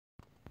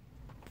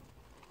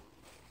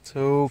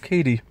So,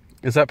 Katie,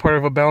 is that part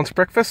of a balanced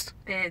breakfast?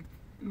 It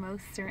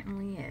most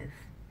certainly is.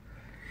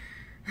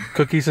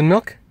 Cookies and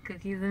milk?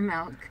 Cookies and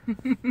milk.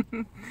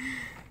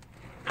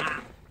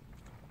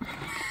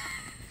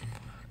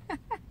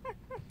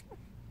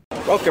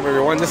 Welcome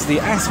everyone, this is the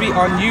Ask Me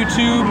on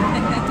YouTube,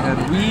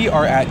 and we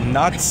are at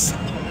Knott's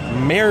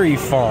Mary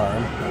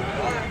Farm.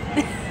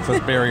 It says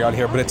Berry on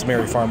here, but it's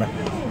Mary Farm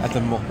at the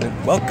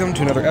moment. Welcome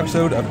to another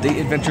episode of Date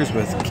Adventures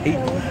with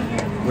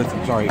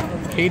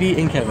Katie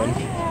and Kevin.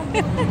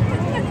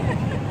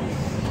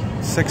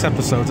 6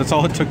 episodes, that's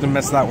all it took to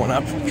mess that one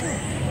up.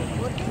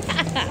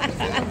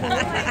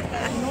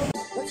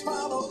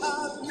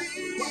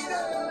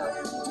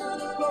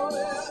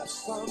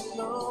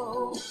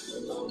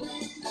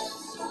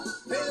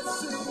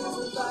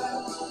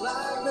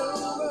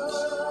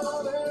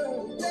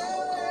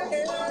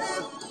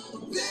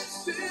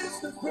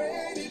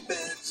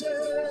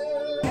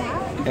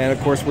 And of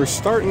course, we're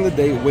starting the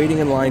day waiting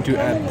in line to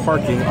add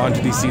parking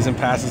onto these season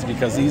passes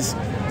because these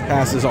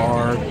passes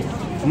are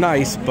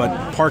nice,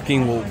 but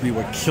parking will be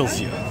what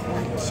kills you.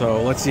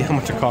 So let's see how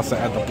much it costs to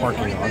add the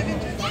parking on.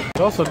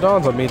 It also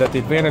dawns on me that the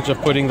advantage of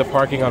putting the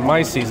parking on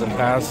my season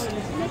pass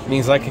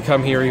means I can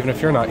come here even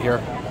if you're not here.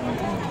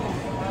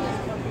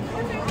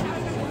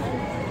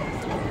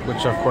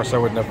 Which of course I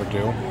would never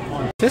do.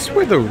 Is this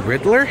where the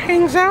Riddler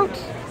hangs out?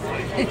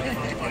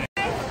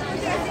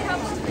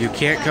 You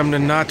can't come to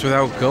Knott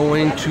without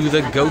going to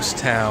the ghost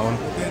town.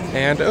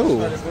 And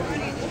oh,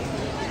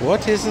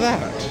 what is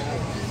that?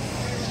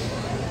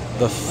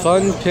 The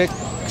Fun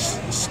Picks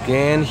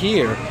scan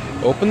here.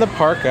 Open the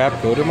park app,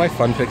 go to my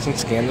Fun Picks and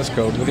scan this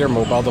code with your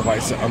mobile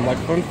device to unlock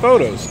fun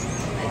photos.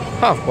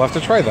 Huh, we'll have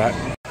to try that.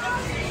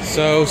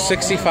 So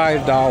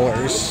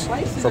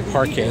 $65 for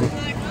parking.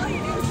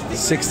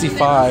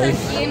 65.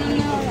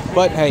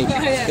 But hey,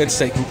 it's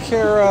taken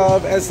care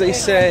of, as they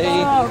say.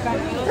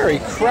 Very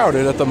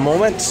crowded at the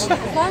moment. As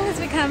long as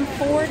we come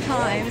 4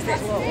 times,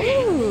 it will.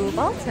 Ooh,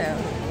 Balto.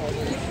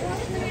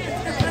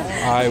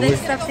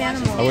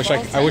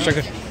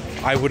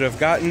 I would have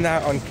gotten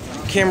that on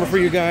camera for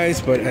you guys,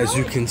 but as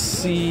you can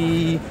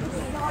see,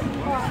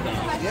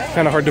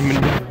 kind of hard to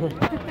maneuver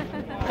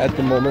at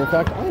the moment. In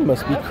fact, I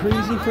must be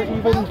crazy for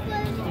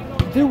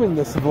even doing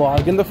this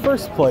vlog in the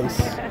first place.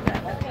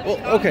 Well,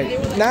 okay,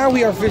 now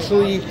we are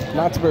officially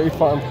Knott's Berry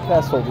Farm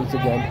pass holders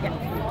again.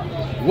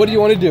 What do you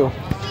want to do?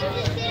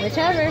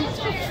 Whichever.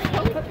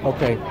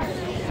 Okay.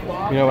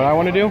 You know what I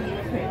want to do?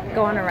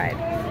 Go on a ride.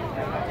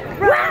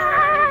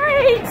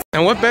 Right!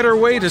 And what better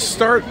way to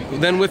start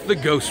than with the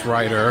Ghost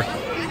Rider?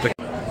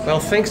 Well,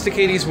 thanks to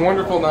Katie's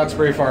wonderful Knott's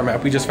Berry Farm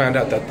app, we just found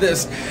out that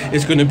this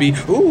is going to be...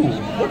 Ooh,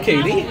 look,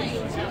 Katie.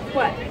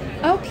 What?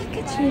 Oh,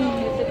 Pikachu.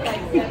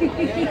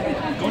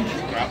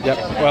 Yep,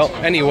 well,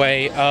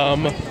 anyway,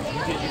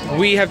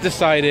 we have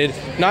decided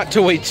not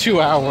to wait 2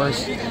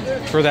 hours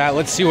for that.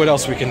 Let's see what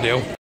else we can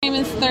do. Time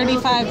is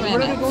 35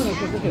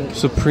 minutes.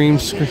 Supreme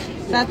screen.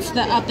 That's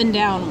the up and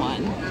down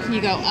one.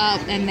 You go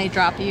up and they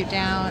drop you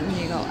down, and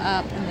you go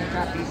up and they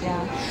drop you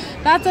down.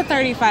 That's a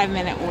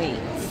 35-minute wait.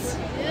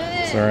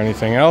 Is there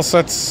anything else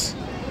that's...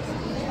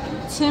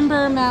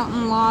 Timber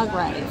Mountain Log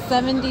Ride,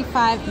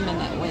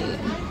 75-minute wait.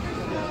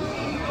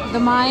 The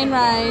Mine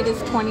Ride is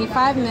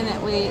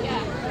 25-minute wait.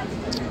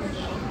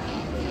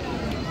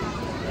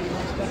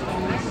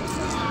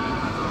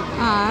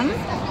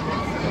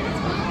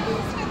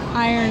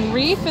 Iron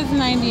Reef is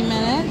 90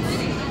 minutes.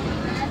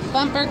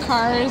 Bumper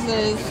Cars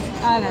is,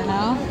 I don't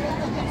know.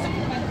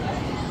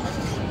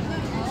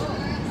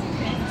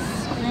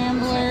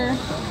 Scrambler,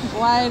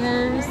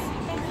 gliders.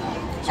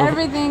 So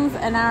everything's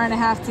an hour and a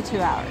half to 2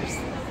 hours,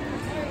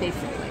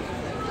 basically.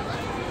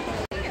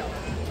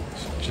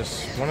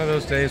 Just one of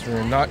those days where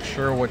you're not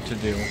sure what to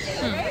do.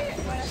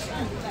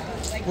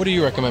 What do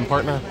you recommend,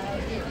 partner?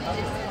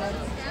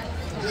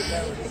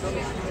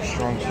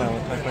 Strong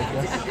silent type, I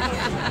guess.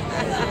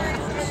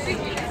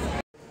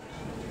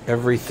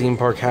 Every theme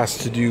park has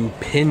to do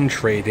pin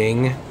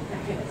trading,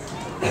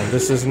 and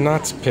this is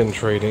Knott's pin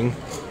trading.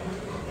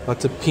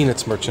 Lots of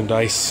Peanuts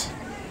merchandise.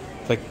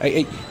 It's like,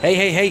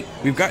 hey,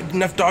 we've got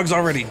enough dogs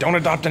already. Don't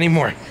adopt any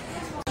more.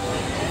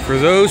 For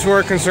those who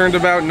are concerned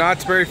about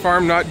Knott's Berry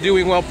Farm not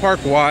doing well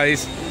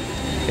park-wise,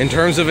 in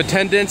terms of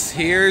attendance,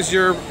 here's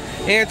your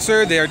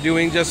answer. They are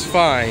doing just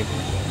fine.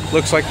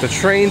 Looks like the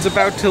train's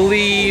about to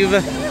leave.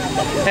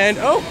 And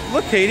oh,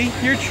 look, Katie,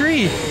 your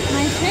tree.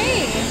 My tree.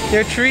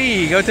 Your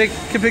tree. Go take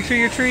a picture of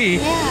your tree.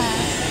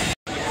 Yeah.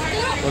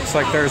 Looks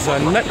like there's a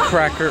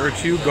nutcracker or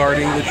two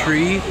guarding the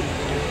tree.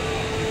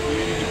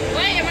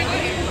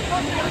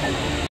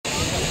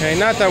 Okay,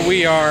 not that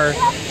we are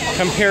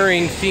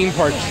comparing theme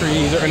park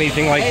trees or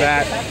anything like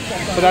that,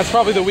 but that's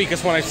probably the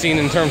weakest one I've seen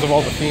in terms of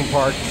all the theme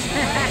parks.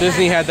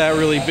 Disney had that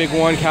really big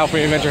one,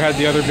 California Adventure had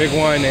the other big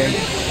one, and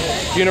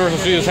Universal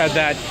Studios had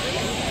that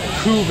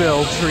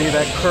Whoville tree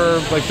that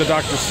curved like the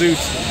Dr. Seuss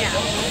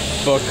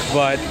book.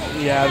 But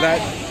yeah,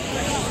 that,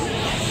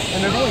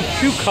 and there's only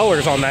 2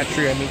 colors on that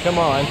tree. I mean, come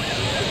on,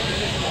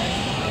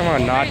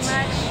 Knott.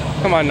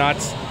 Come on,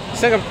 Knott.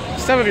 Step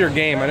up your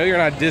game. I know you're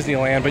not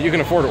Disneyland, but you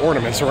can afford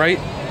ornaments, right?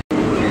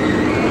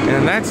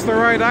 And that's the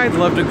ride I'd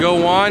love to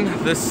go on,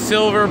 the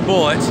Silver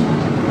Bullet.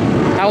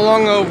 How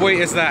long a wait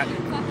is that? It's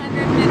a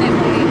 100-minute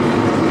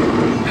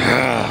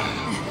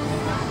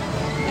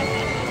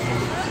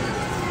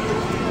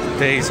wait.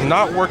 Day's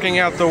not working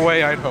out the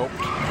way I'd hoped.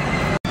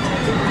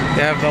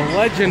 They have the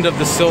legend of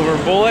the Silver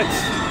Bullet,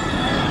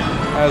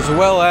 as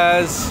well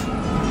as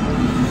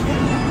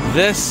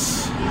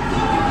this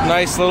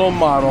nice little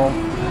model.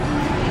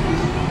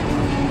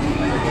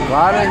 A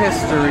lot of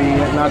history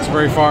at Knott's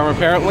Berry Farm,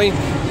 apparently.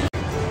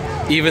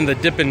 Even the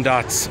Dippin'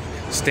 Dots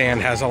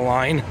stand has a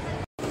line.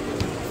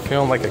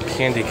 Feeling like a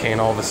candy cane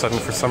all of a sudden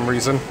for some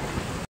reason.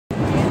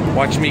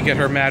 Watch me get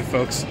her mad,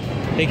 folks.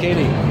 Hey,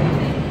 Katie.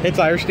 It's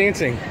Irish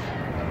dancing.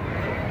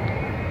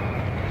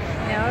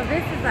 No,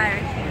 this is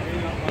Irish dancing.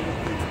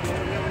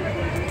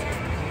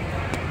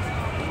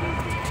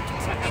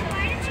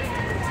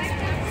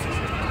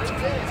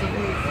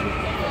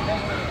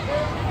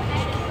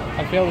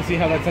 I fail to see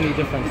how that's any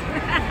different.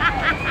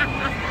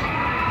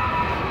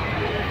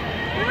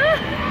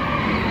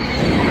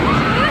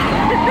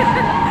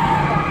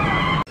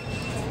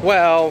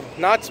 Well,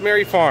 Knott's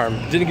Berry Farm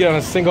didn't get on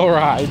a single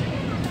ride.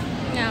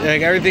 No.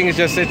 Like, everything is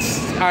just,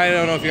 I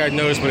don't know if you guys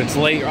noticed, but it's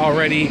late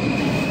already.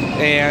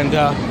 And,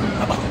 don't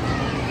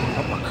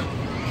look.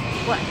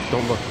 What?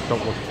 Don't look,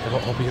 don't look.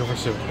 It'll all be over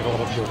soon. It'll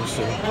all be over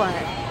soon. What?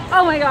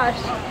 Oh my gosh.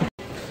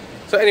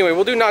 So anyway,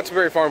 we'll do Knott's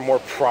Berry Farm more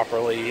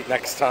properly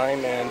next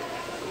time, and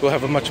we'll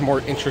have a much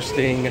more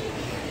interesting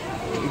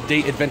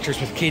date adventures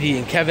with Katie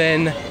and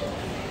Kevin.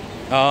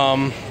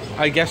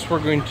 I guess we're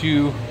going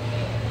to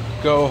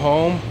go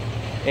home,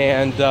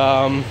 and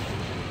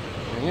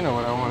you know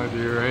what I want to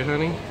do, right,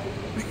 honey?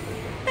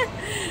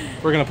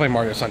 We're gonna play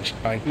Mario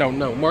Sunshine. No,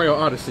 Mario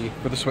Odyssey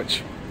for the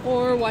Switch.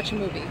 Or watch a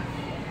movie.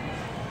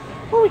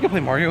 Or we can play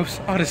Mario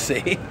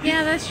Odyssey.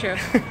 Yeah, that's true.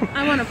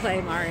 I want to play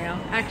Mario.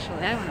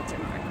 Actually, I want to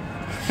play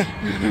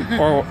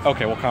Mario. Or,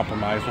 okay, we'll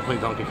compromise. We'll play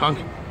Donkey Kong.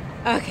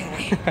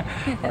 Okay.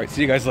 All right,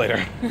 see you guys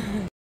later.